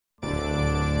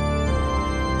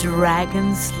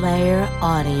Dragon Slayer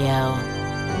Audio.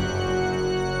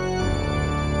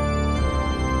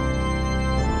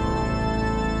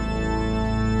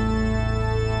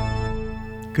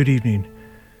 Good evening.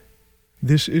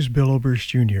 This is Bill Oberst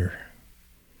Jr.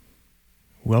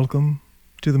 Welcome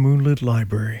to the Moonlit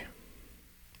Library.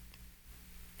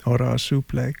 Ora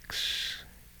suplex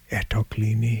et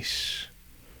oclinis,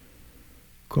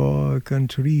 cor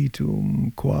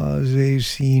contritum quasi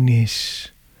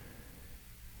sinis,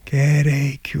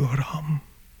 cere curam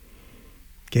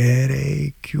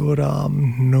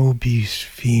nobis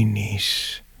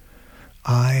finis.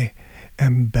 I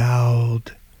am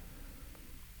bowed.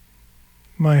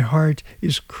 My heart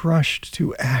is crushed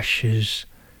to ashes.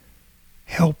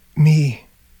 Help me.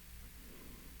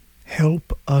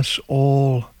 Help us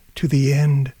all to the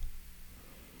end.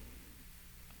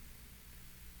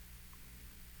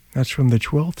 That's from the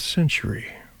 12th century,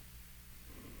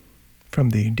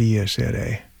 from the Dies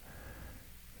Irae.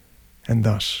 And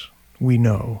thus we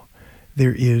know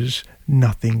there is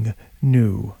nothing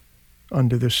new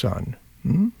under the sun.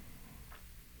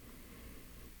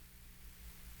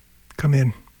 Come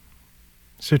in.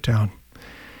 Sit down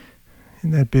in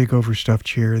that big overstuffed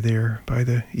chair there by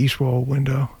the east wall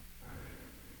window.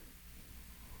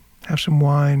 Have some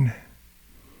wine.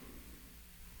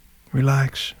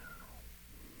 Relax.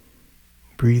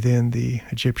 Breathe in the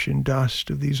Egyptian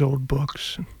dust of these old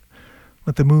books. And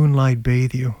let the moonlight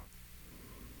bathe you.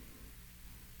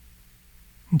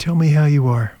 And tell me how you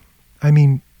are. I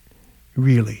mean,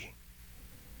 really.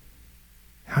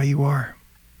 How you are.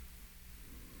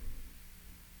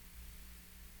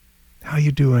 How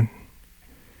you doing?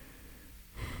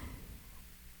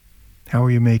 How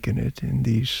are you making it in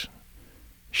these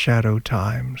shadow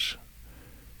times?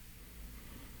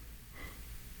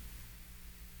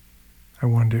 I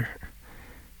wonder,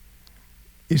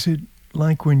 is it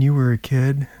like when you were a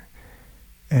kid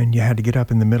and you had to get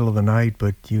up in the middle of the night,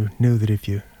 but you knew that if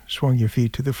you swung your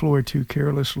feet to the floor too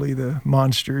carelessly, the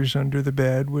monsters under the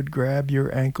bed would grab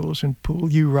your ankles and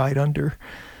pull you right under?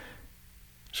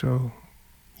 So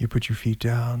you put your feet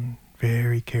down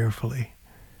very carefully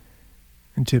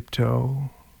and tiptoe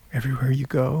everywhere you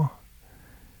go,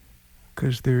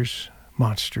 because there's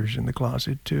monsters in the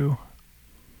closet too.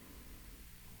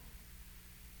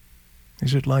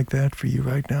 Is it like that for you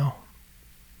right now?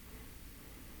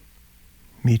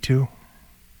 Me too.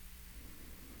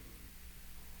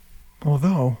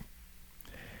 Although,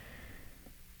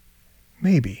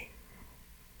 maybe,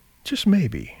 just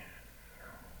maybe,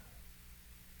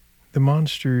 the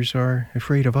monsters are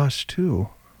afraid of us too.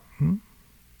 I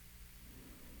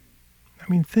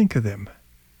mean, think of them.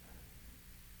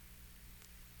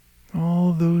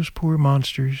 All those poor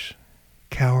monsters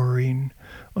cowering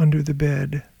under the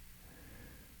bed,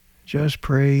 just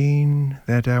praying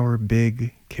that our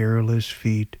big, careless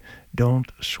feet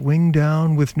don't swing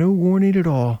down with no warning at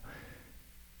all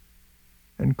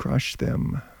and crush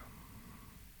them.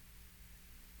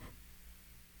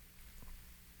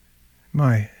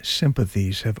 My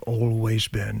sympathies have always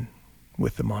been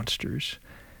with the monsters,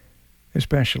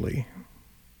 especially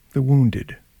the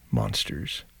wounded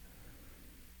monsters.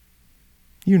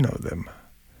 You know them.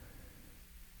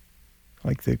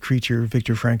 Like the creature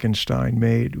Victor Frankenstein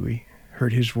made. We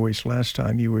heard his voice last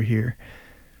time you were here.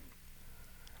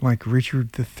 Like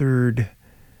Richard III,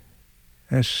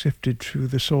 as sifted through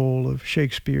the soul of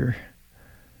Shakespeare.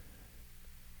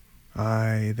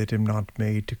 I that am not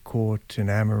made to court an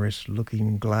amorous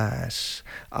looking glass,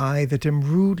 I that am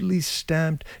rudely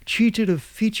stamped, cheated of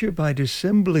feature by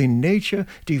dissembling nature,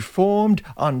 deformed,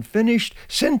 unfinished,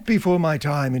 sent before my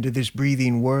time into this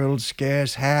breathing world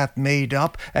scarce half made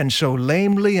up, and so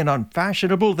lamely and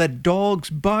unfashionable that dogs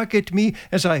bark at me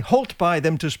as I halt by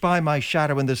them to spy my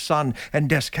shadow in the sun and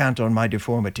descant on my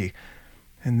deformity.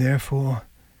 And therefore,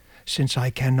 since I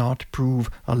cannot prove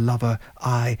a lover,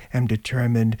 I am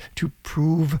determined to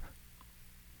prove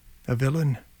a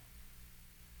villain.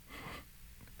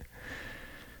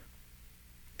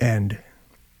 And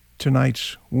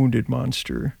tonight's wounded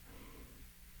monster,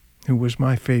 who was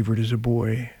my favorite as a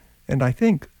boy, and I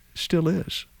think still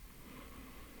is.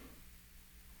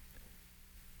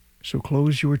 So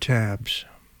close your tabs,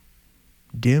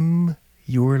 dim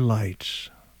your lights,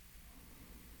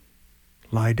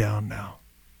 lie down now.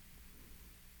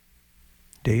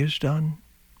 Day is done.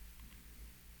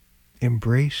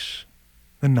 Embrace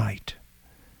the night.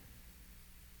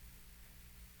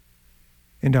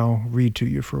 And I'll read to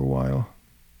you for a while,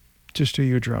 just till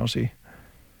you're drowsy,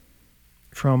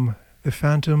 from The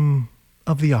Phantom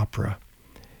of the Opera,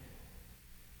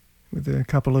 with a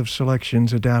couple of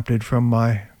selections adapted from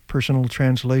my personal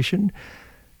translation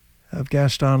of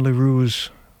Gaston Leroux's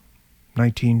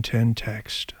 1910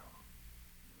 text.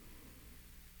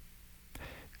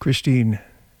 Christine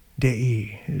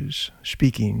Dei is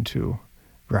speaking to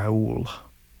Raoul.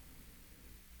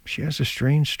 She has a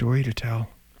strange story to tell.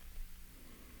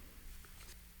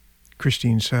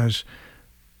 Christine says,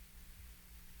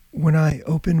 "When I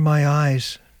opened my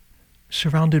eyes,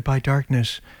 surrounded by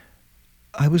darkness,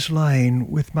 I was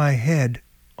lying with my head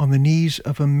on the knees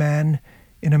of a man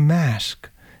in a mask,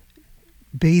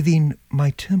 bathing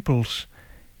my temples.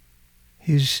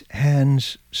 His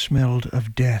hands smelled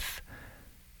of death.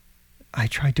 I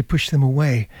tried to push them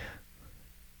away.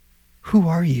 'Who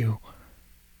are you?'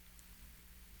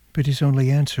 But his only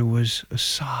answer was a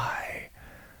sigh.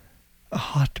 A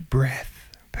hot breath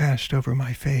passed over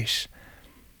my face.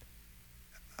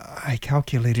 I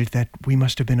calculated that we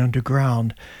must have been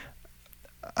underground.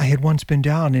 I had once been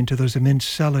down into those immense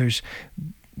cellars,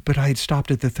 but I had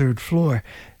stopped at the 3rd floor.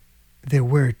 There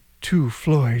were 2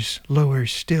 floors lower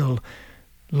still,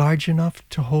 large enough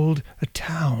to hold a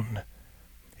town."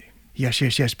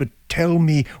 Yes, but tell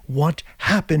me what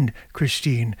happened,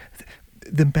 Christine.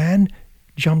 The man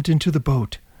jumped into the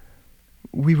boat.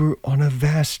 We were on a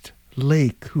vast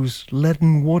lake whose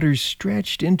leaden waters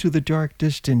stretched into the dark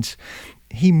distance.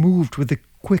 He moved with a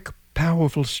quick,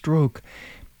 powerful stroke.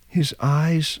 His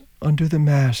eyes under the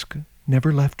mask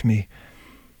never left me.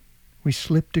 We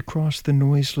slipped across the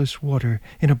noiseless water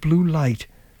in a blue light.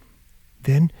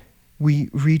 Then we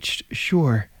reached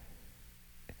shore,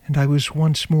 and I was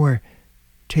once more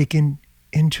taken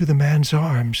into the man's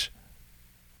arms.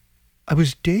 I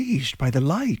was dazed by the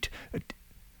light,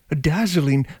 a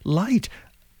dazzling light.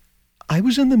 I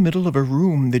was in the middle of a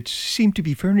room that seemed to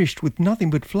be furnished with nothing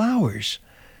but flowers.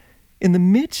 In the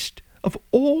midst of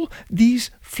all these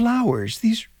flowers,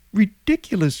 these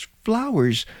ridiculous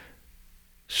flowers,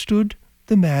 stood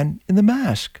the man in the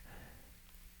mask.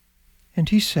 And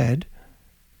he said,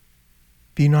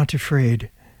 "Be not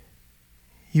afraid.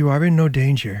 You are in no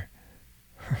danger."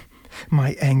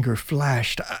 My anger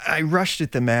flashed. I rushed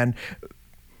at the man,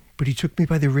 but he took me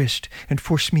by the wrist and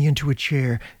forced me into a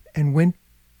chair and went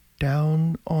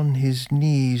down on his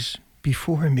knees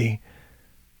before me.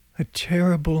 A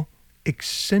terrible,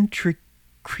 eccentric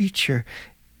creature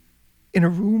in a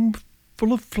room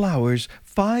full of flowers,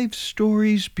 5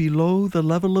 stories below the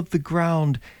level of the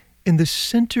ground, in the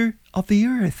center of the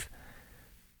earth,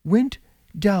 went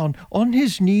down on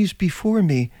his knees before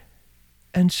me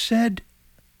and said,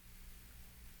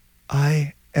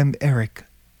 "I am Eric."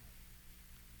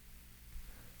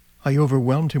 I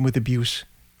overwhelmed him with abuse,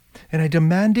 and I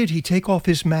demanded he take off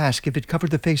his mask if it covered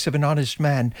the face of an honest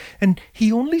man, and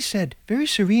he only said, very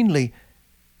serenely,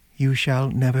 "You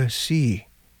shall never see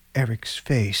Eric's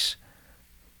face."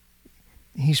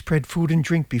 He spread food and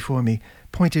drink before me,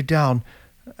 pointed down.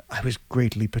 I was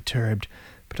greatly perturbed,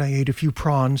 but I ate a few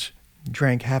prawns,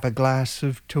 drank half a glass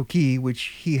of Toki, which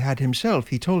he had himself,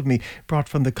 he told me, brought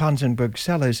from the Konzenberg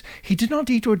cellars. He did not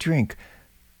eat or drink.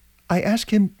 I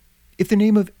asked him if the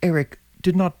name of Eric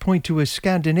did not point to a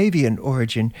Scandinavian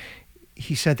origin.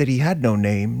 He said that he had no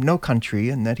name, no country,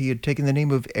 and that he had taken the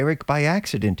name of Eric by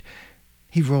accident.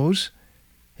 He rose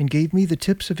and gave me the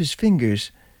tips of his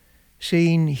fingers,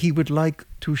 saying he would like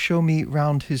to show me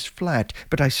round his flat,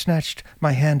 but I snatched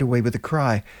my hand away with a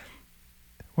cry.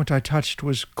 What I touched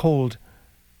was cold,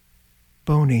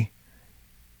 bony,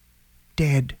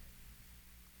 dead.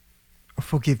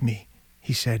 "Forgive me,"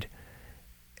 he said,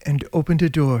 and opened a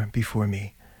door before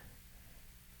me.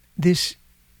 "This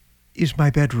is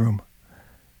my bedroom.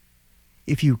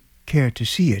 If you care to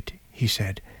see it," he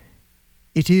said.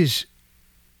 "It is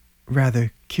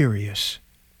rather curious."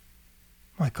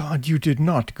 "My God, you did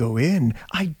not go in."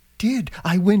 "I did.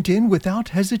 I went in without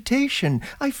hesitation.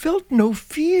 I felt no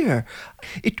fear.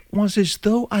 It was as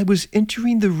though I was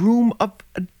entering the room of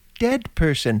a dead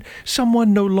person,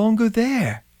 someone no longer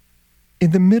there.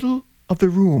 In the middle of the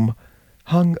room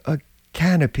hung a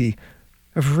canopy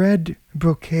of red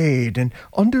brocade, and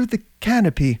under the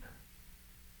canopy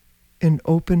an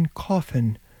open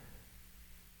coffin.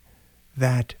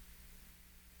 That,"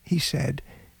 he said,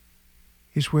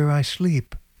 "is where I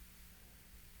sleep.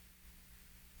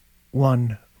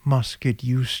 One must get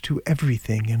used to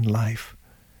everything in life,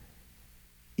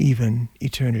 even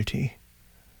eternity."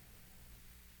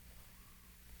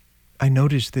 I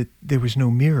noticed that there was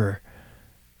no mirror.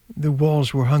 The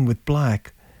walls were hung with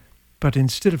black, but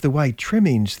instead of the white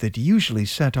trimmings that usually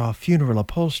set off funeral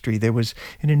upholstery, there was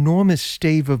an enormous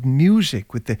stave of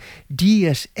music with the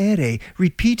Dies Irae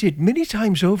repeated many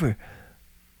times over.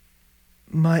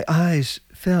 My eyes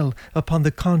fell upon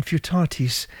the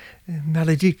Confutatis,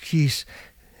 Maledictis,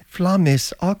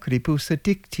 Flammis Acribus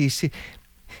Addictis.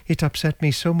 It upset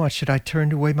me so much that I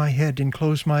turned away my head and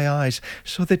closed my eyes,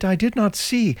 so that I did not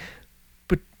see,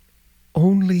 but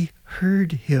only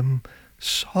heard him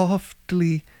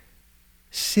softly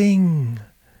sing,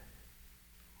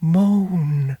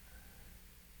 moan.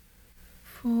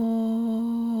 Voca,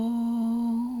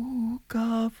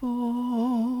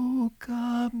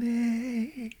 voca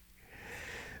me,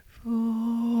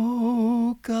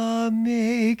 voca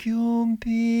me cum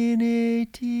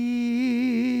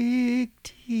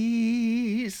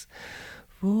benedictis,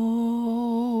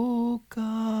 voca,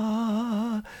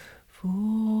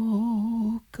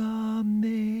 voca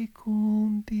me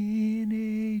cum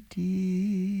benedictis.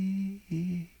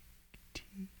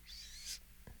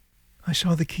 I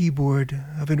saw the keyboard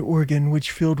of an organ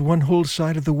which filled one whole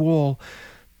side of the wall.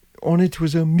 On it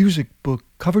was a music book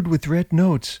covered with red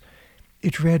notes.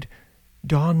 It read,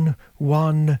 Don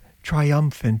Juan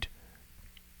Triumphant.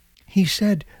 He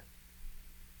said,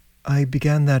 I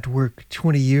began that work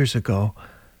 20 years ago.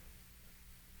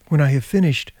 When I have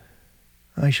finished,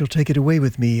 I shall take it away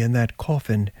with me in that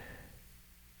coffin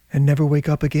and never wake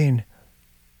up again.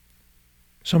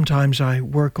 Sometimes I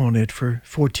work on it for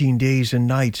 14 days and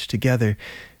nights together,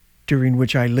 during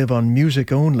which I live on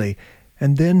music only,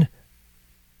 and then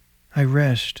I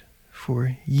rest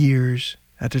for years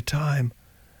at a time.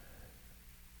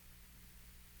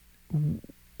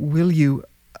 Will you,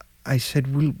 I said,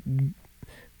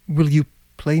 will you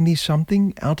play me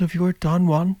something out of your Don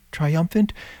Juan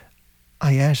Triumphant?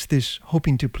 I asked this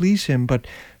hoping to please him, but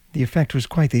the effect was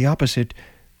quite the opposite.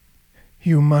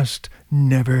 You must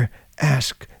never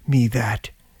ask me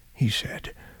that, he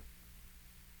said.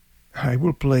 I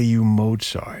will play you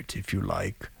Mozart, if you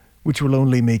like, which will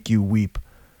only make you weep.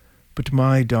 But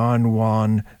my Don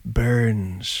Juan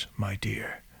burns, my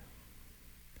dear.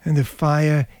 And the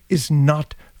fire is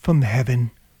not from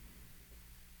heaven.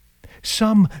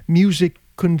 Some music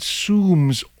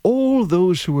consumes all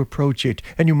those who approach it,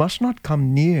 and you must not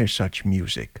come near such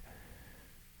music.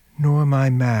 Nor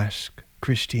my mask,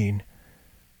 Christine.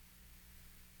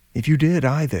 If you did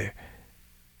either,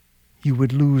 you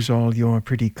would lose all your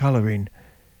pretty coloring,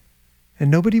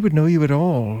 and nobody would know you at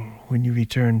all when you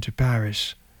return to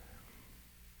Paris.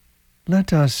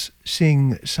 Let us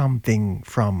sing something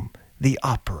from the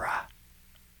opera.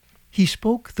 He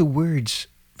spoke the words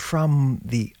from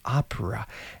the opera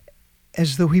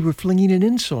as though he were flinging an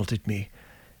insult at me,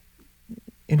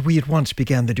 and we at once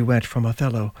began the duet from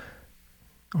Othello.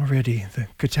 Already the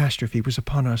catastrophe was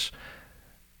upon us.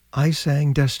 I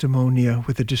sang Desdemona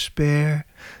with a despair,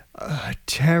 a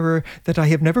terror that I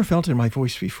have never felt in my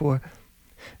voice before.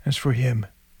 As for him,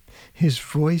 his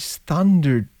voice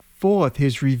thundered forth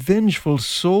his revengeful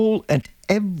soul, and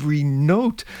every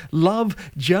note, love,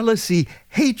 jealousy,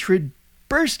 hatred,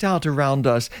 burst out around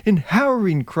us in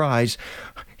harrowing cries.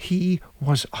 He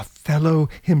was Othello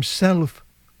himself.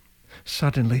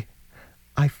 Suddenly,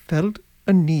 I felt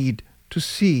a need to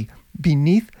see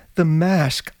beneath the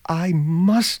mask. I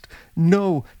must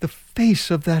know the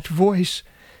face of that voice.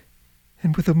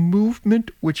 And with a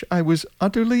movement which I was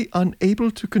utterly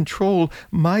unable to control,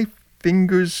 my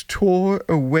fingers tore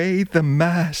away the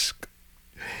mask.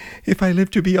 If I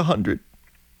live to be 100,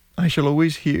 I shall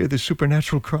always hear the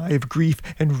supernatural cry of grief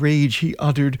and rage he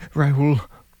uttered. Raoul,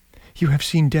 you have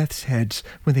seen death's heads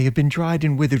when they have been dried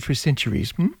and withered for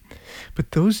centuries,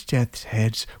 But those death's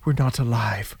heads were not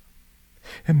alive.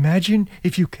 Imagine,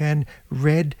 if you can,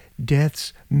 Red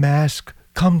Death's mask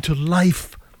come to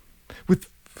life, with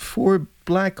 4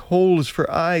 black holes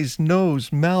for eyes,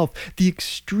 nose, mouth, the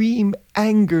extreme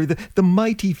anger, the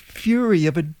mighty fury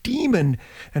of a demon,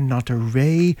 and not a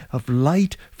ray of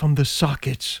light from the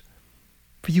sockets.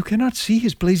 For you cannot see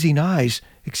his blazing eyes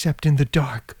except in the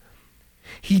dark.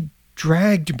 He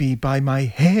dragged me by my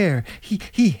hair.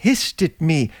 He hissed at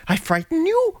me. I frighten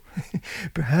you?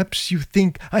 Perhaps you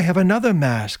think I have another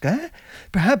mask, eh?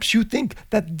 Perhaps you think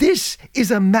that this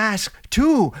is a mask,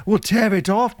 too. Well, tear it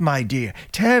off, my dear.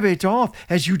 Tear it off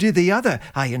as you did the other.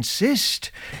 I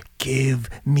insist. Give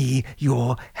me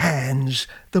your hands.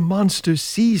 The monster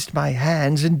seized my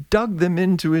hands and dug them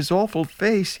into his awful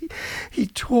face. He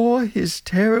tore his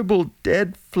terrible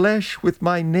dead flesh with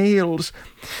my nails.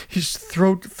 His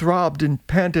throat throbbed and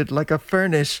panted like a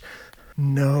furnace.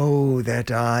 Know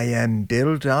that I am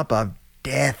built up of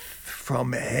death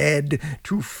from head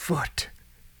to foot.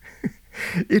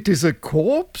 It is a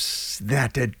corpse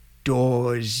that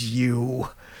adores you.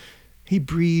 He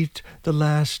breathed the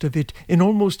last of it in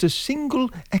almost a single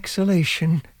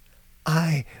exhalation.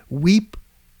 I weep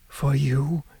for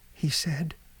you, he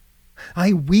said.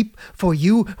 I weep for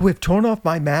you who have torn off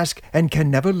my mask and can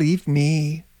never leave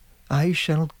me. I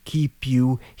shall keep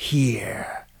you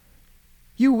here.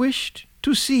 you wished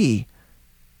to see.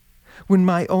 When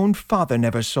my own father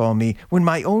never saw me, when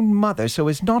my own mother, so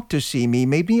as not to see me,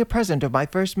 made me a present of my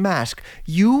first mask,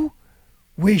 you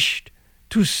wished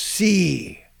to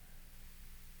see.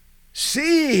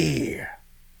 See!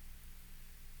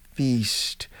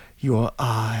 Feast your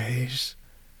eyes,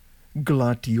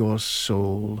 glut your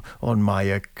soul on my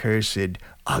accursed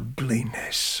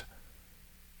ugliness.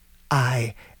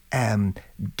 I am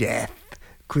Death,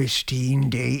 Christine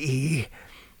Dei,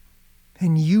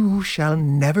 and you shall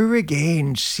never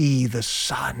again see the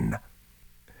sun.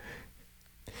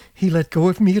 He let go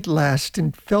of me at last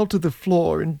and fell to the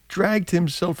floor and dragged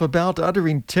himself about,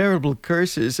 uttering terrible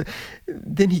curses.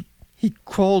 Then he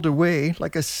crawled away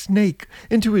like a snake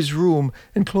into his room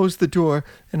and closed the door,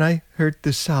 and I heard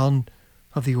the sound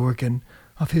of the organ,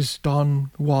 of his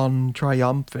Don Juan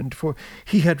triumphant, for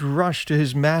he had rushed to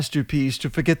his masterpiece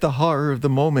to forget the horror of the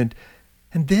moment.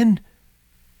 And then,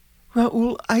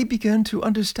 Raoul, I began to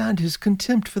understand his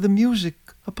contempt for the music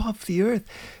above the earth.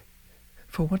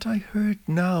 For what I heard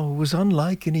now was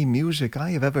unlike any music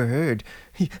I have ever heard,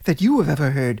 that you have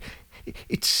ever heard.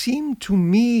 It seemed to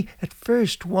me at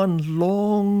first one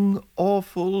long,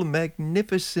 awful,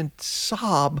 magnificent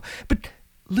sob, but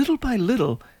little by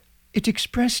little it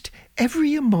expressed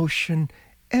every emotion,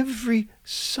 every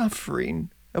suffering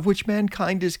of which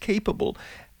mankind is capable.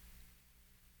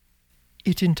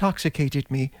 It intoxicated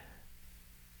me,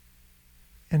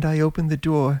 and I opened the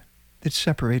door that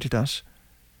separated us.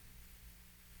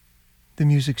 The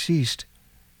music ceased.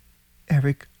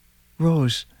 Eric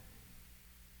rose.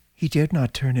 He dared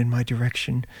not turn in my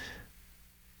direction.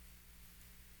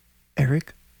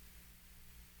 Eric,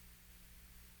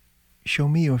 show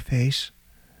me your face.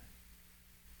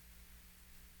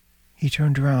 He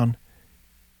turned round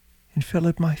and fell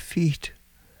at my feet,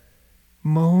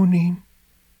 moaning,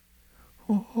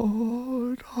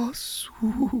 Ora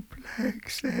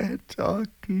suplex et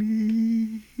acclinis,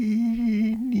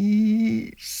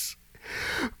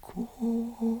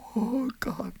 cor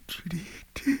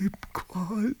catritim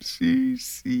quasi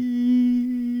sinis,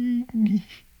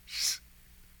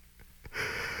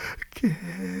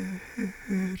 cere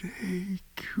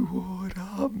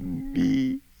cura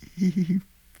mi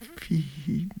finis.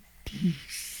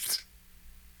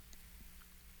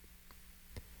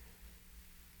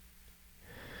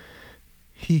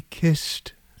 He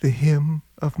kissed the hem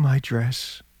of my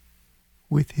dress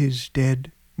with his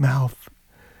dead mouth.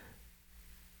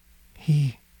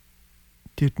 He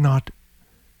did not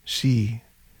see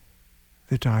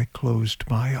that I closed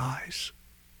my eyes.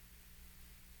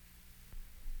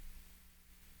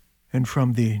 And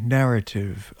from the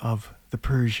narrative of the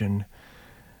Persian,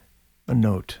 a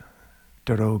note,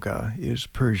 Daroga is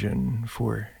Persian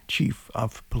for chief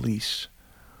of police.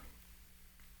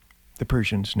 The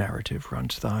Persian's narrative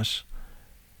runs thus.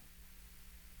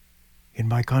 In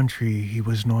my country he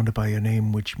was known by a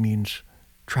name which means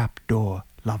trapdoor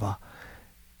lover.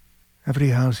 Every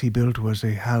house he built was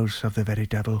a house of the very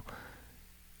devil,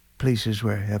 places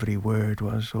where every word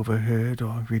was overheard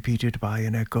or repeated by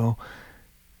an echo.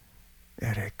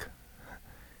 Eric.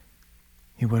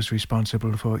 He was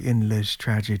responsible for endless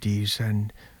tragedies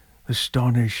and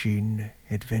astonishing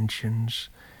inventions.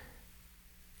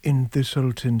 In the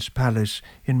Sultan's palace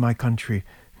in my country,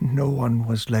 no one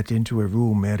was let into a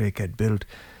room Eric had built,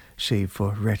 save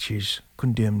for wretches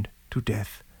condemned to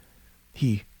death.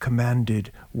 He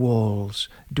commanded walls,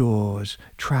 doors,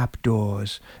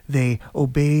 trapdoors. They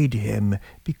obeyed him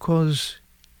because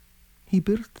he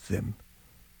built them.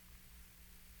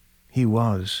 He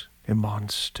was a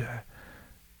monster,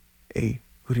 a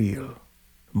real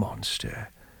monster.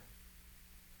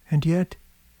 And yet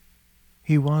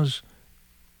he was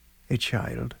a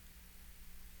child.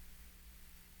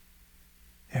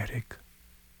 Eric.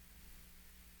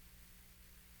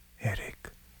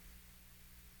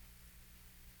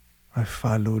 I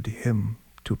followed him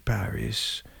to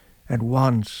Paris, and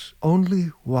once,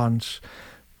 only once,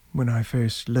 when I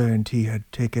first learned he had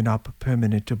taken up a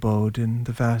permanent abode in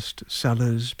the vast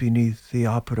cellars beneath the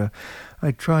opera,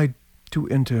 I tried to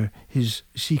enter his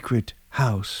secret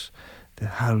house, the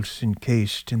house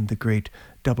encased in the great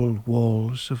double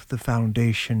walls of the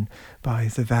foundation by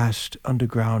the vast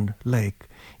underground lake.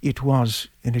 It was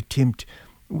an attempt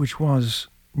which was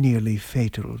nearly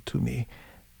fatal to me.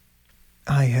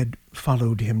 I had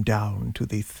followed him down to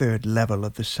the third level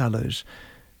of the cellars.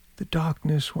 The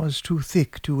darkness was too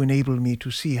thick to enable me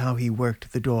to see how he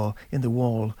worked the door in the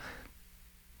wall.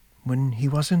 When he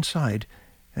was inside,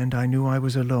 and I knew I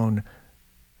was alone,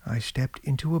 I stepped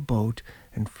into a boat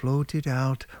and floated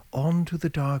out onto the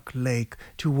dark lake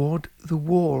toward the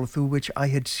wall through which I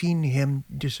had seen him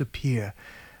disappear.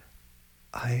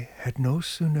 I had no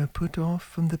sooner put off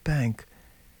from the bank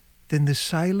than the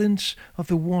silence of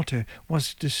the water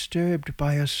was disturbed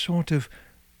by a sort of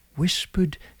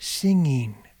whispered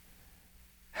singing,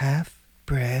 half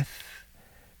breath,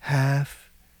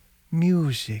 half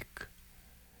music.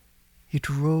 It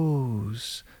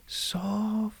rose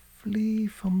softly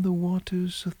from the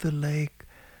waters of the lake.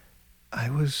 I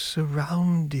was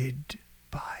surrounded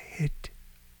by it.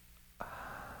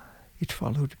 It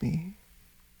followed me.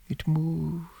 It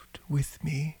moved with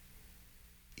me.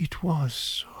 It was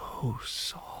so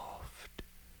soft.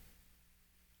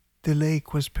 The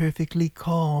lake was perfectly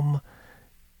calm.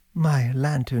 My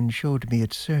lantern showed me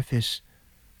its surface,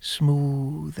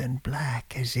 smooth and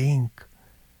black as ink.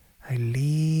 I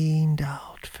leaned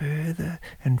out further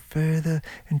and further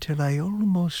until I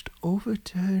almost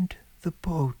overturned the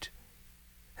boat.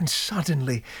 And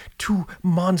suddenly 2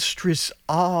 monstrous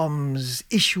arms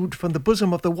issued from the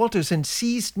bosom of the waters and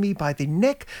seized me by the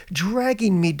neck,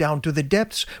 dragging me down to the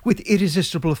depths with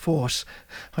irresistible force.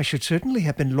 I should certainly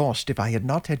have been lost if I had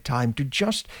not had time to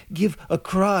just give a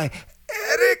cry,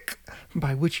 "Eric!"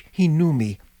 by which he knew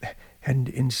me, and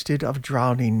instead of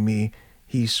drowning me,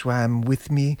 he swam with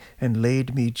me and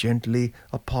laid me gently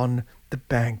upon the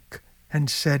bank and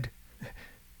said,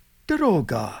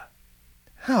 "Daroga,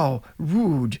 how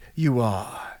rude you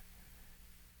are!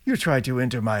 You try to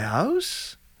enter my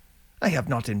house? I have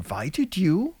not invited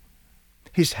you."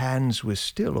 His hands were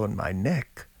still on my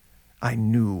neck. I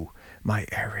knew my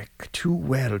Eric too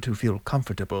well to feel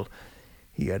comfortable.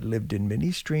 He had lived in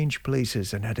many strange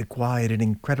places and had acquired an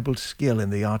incredible skill in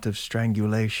the art of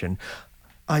strangulation.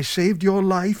 "I saved your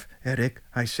life, Eric,"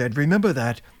 I said. "Remember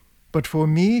that. But for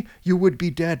me, you would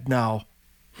be dead now."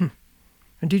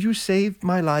 "And did you save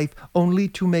my life only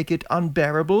to make it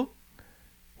unbearable?"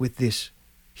 With this,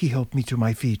 he helped me to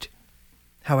my feet.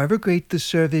 "However great the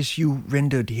service you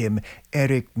rendered him,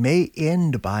 Eric may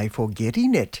end by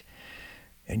forgetting it.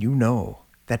 And you know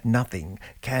that nothing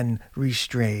can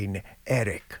restrain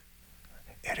Eric."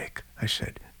 "Eric," I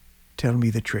said, "tell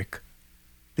me the trick.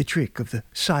 The trick of the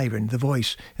siren, the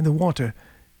voice, and the water.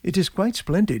 It is quite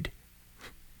splendid."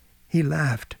 He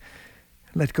laughed,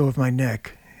 let go of my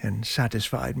neck, and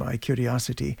satisfied my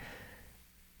curiosity.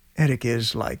 Eric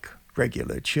is, like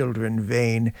regular children,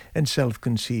 vain and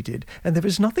self-conceited, and there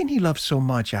is nothing he loves so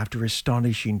much after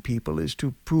astonishing people as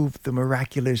to prove the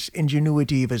miraculous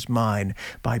ingenuity of his mind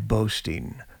by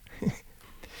boasting.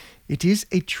 "It is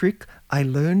a trick I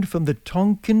learned from the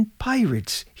Tonkin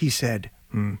pirates," he said.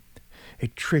 "A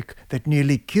trick that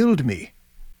nearly killed me.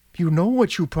 You know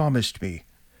what you promised me.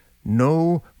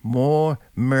 No more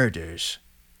murders."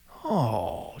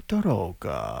 "Oh,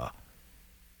 Daroga,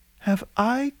 have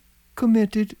I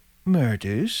committed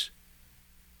murders?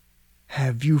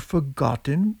 Have you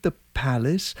forgotten the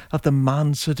palace of the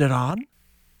Mansaderan?"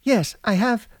 "Yes, I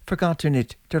have forgotten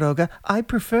it, Daroga. I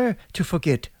prefer to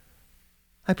forget.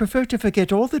 I prefer to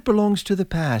forget all that belongs to the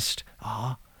past."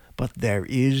 "Ah, but there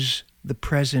is the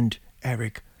present,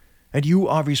 Eric, and you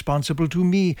are responsible to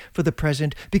me for the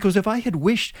present, because if I had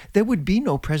wished, there would be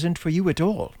no present for you at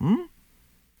all.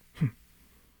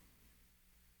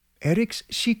 Eric's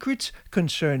secrets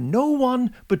concern no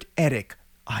one but Eric.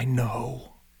 I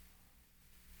know,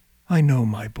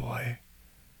 my boy.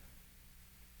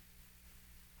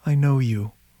 I know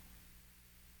you,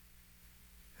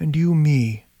 and you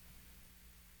me."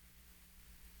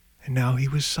 And now he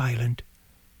was silent.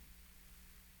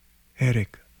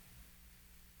 "Eric,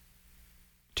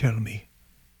 tell me."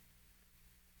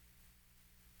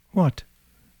 "What?"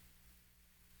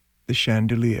 "The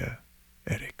chandelier,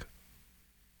 Eric."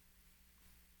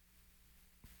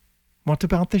 "What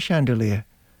about the chandelier?"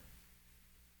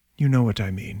 "You know what I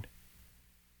mean."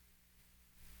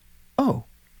 "Oh,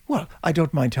 well, I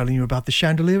don't mind telling you about the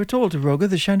chandelier at all, Daroga.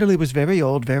 The chandelier was very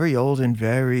old, and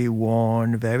very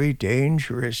worn, very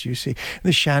dangerous, you see.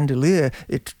 The chandelier,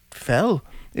 it fell.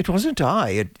 It wasn't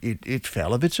I. It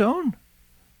fell of its own."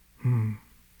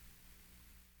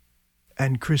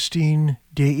 "And Christine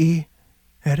Dei,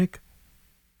 Eric?"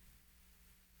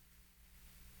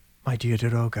 "My dear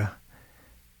Daroga,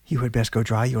 you had best go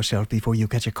dry yourself before you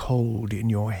catch a cold in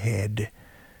your head.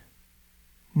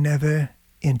 Never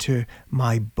enter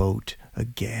my boat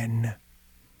again.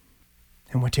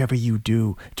 And whatever you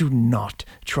do, do not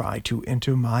try to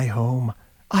enter my home.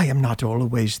 I am not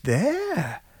always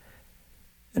there.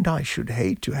 And I should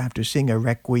hate to have to sing a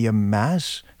requiem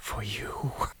mass for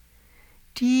you."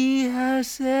 "Dia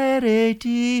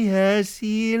lacereti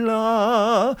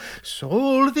illa,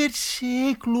 solvit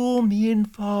seclum in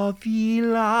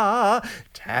favilla,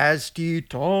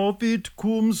 tastitavit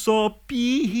cum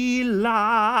sopilla.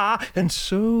 And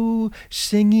so,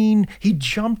 singing, he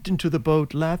jumped into the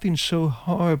boat, laughing so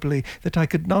horribly that I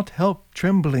could not help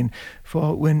trembling,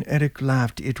 for when Eric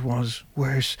laughed it was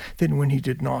worse than when he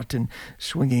did not, and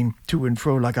swinging to and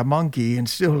fro like a monkey and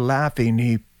still laughing,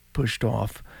 he pushed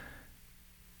off.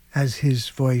 As his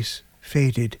voice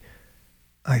faded,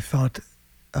 I thought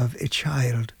of a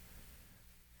child,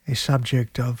 a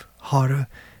subject of horror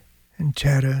and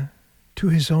terror to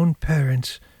his own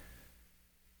parents,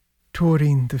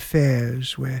 touring the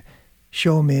fairs where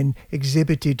showmen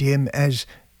exhibited him as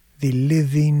the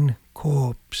living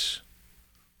corpse,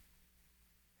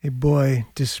 a boy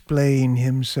displaying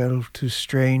himself to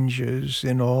strangers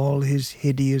in all his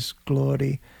hideous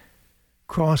glory,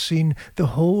 crossing the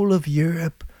whole of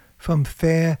Europe from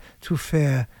fair to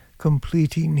fair,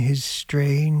 completing his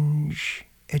strange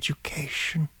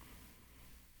education.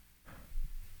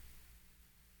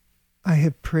 I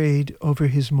have prayed over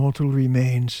his mortal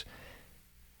remains,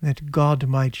 that God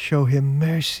might show him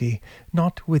mercy,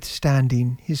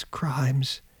 notwithstanding his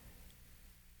crimes.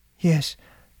 Yes,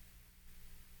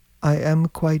 I am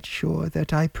quite sure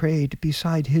that I prayed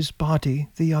beside his body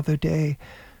the other day,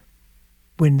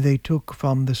 when they took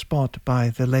from the spot by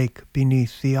the lake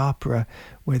beneath the opera,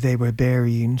 where they were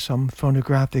burying some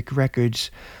phonographic records,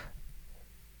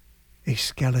 a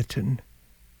skeleton.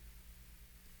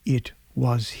 It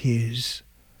was his.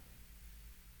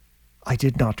 I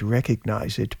did not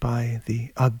recognize it by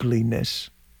the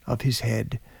ugliness of his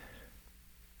head,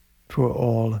 for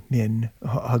all men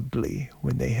are ugly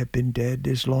when they have been dead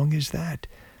as long as that,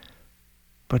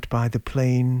 but by the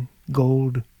plain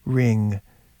gold ring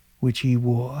which he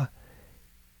wore,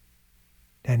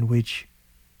 and which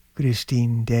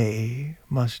Christine Daae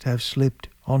must have slipped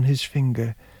on his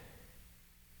finger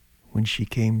when she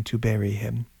came to bury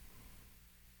him,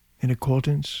 in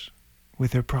accordance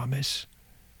with her promise.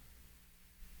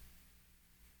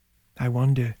 I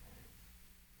wonder,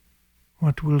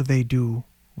 what will they do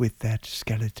with that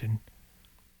skeleton?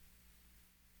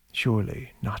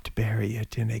 Surely not bury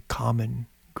it in a common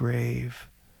grave.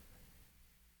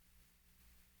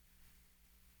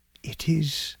 It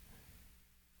is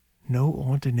no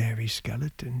ordinary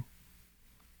skeleton.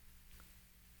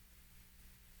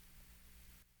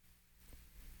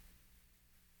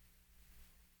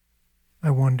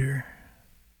 I wonder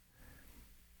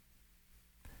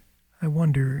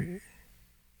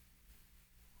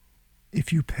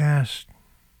if you passed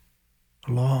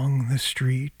along the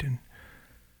street and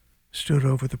stood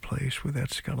over the place where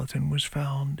that skeleton was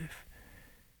found,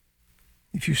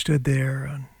 if you stood there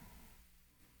on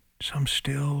some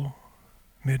still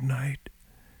midnight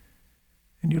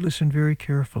and you listened very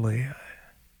carefully,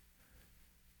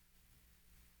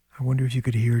 I wonder if you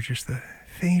could hear just the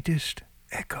faintest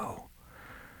echo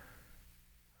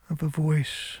of a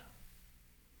voice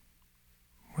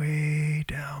way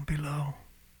down below.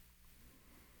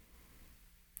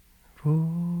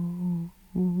 Voca,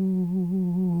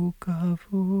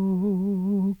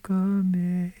 voca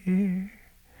me,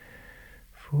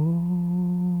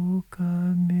 voca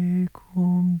me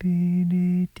cum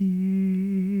benedictis.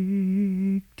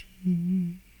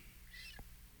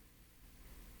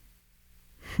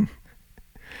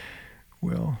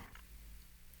 Well,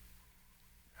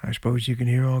 I suppose you can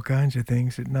hear all kinds of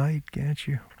things at night, can't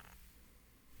you?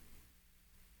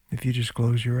 If you just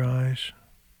close your eyes.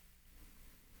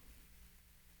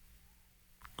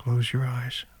 Close your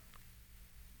eyes.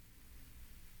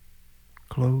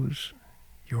 Close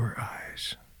your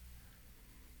eyes.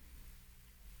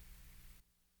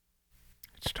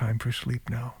 It's time for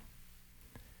sleep now.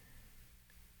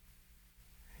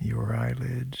 Your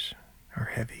eyelids are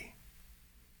heavy,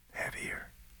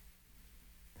 heavier,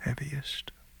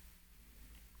 heaviest.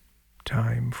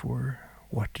 Time for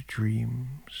what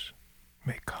dreams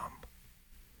may come.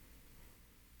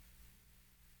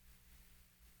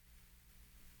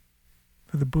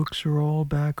 For the books are all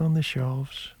back on the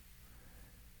shelves.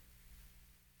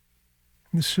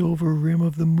 The silver rim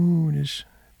of the moon is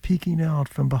peeking out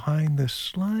from behind the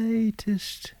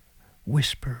slightest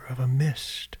whisper of a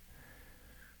mist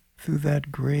through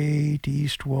that great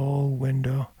east wall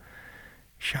window,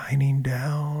 shining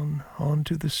down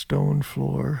onto the stone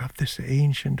floor of this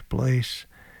ancient place,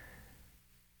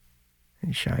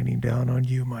 and shining down on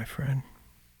you, my friend,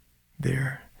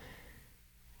 there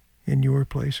in your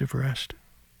place of rest.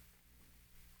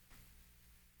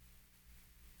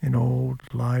 An old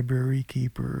library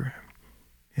keeper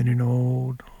in an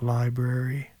old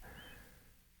library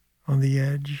on the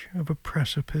edge of a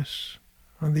precipice,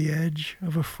 on the edge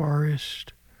of a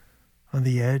forest, on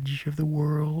the edge of the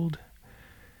world,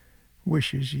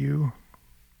 wishes you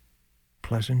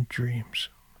pleasant dreams.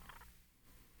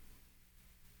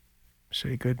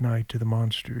 Say good night to the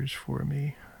monsters for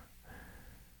me.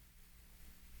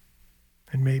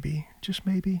 And maybe, just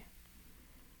maybe,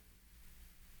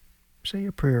 say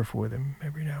a prayer for them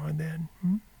every now and then.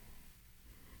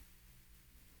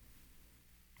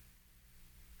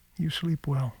 You sleep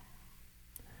well.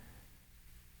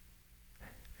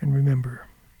 And remember,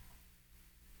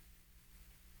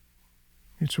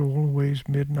 it's always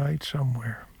midnight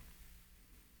somewhere.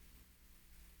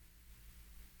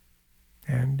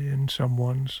 And in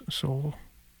someone's soul.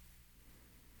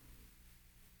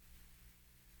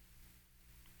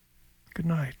 Good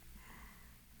night.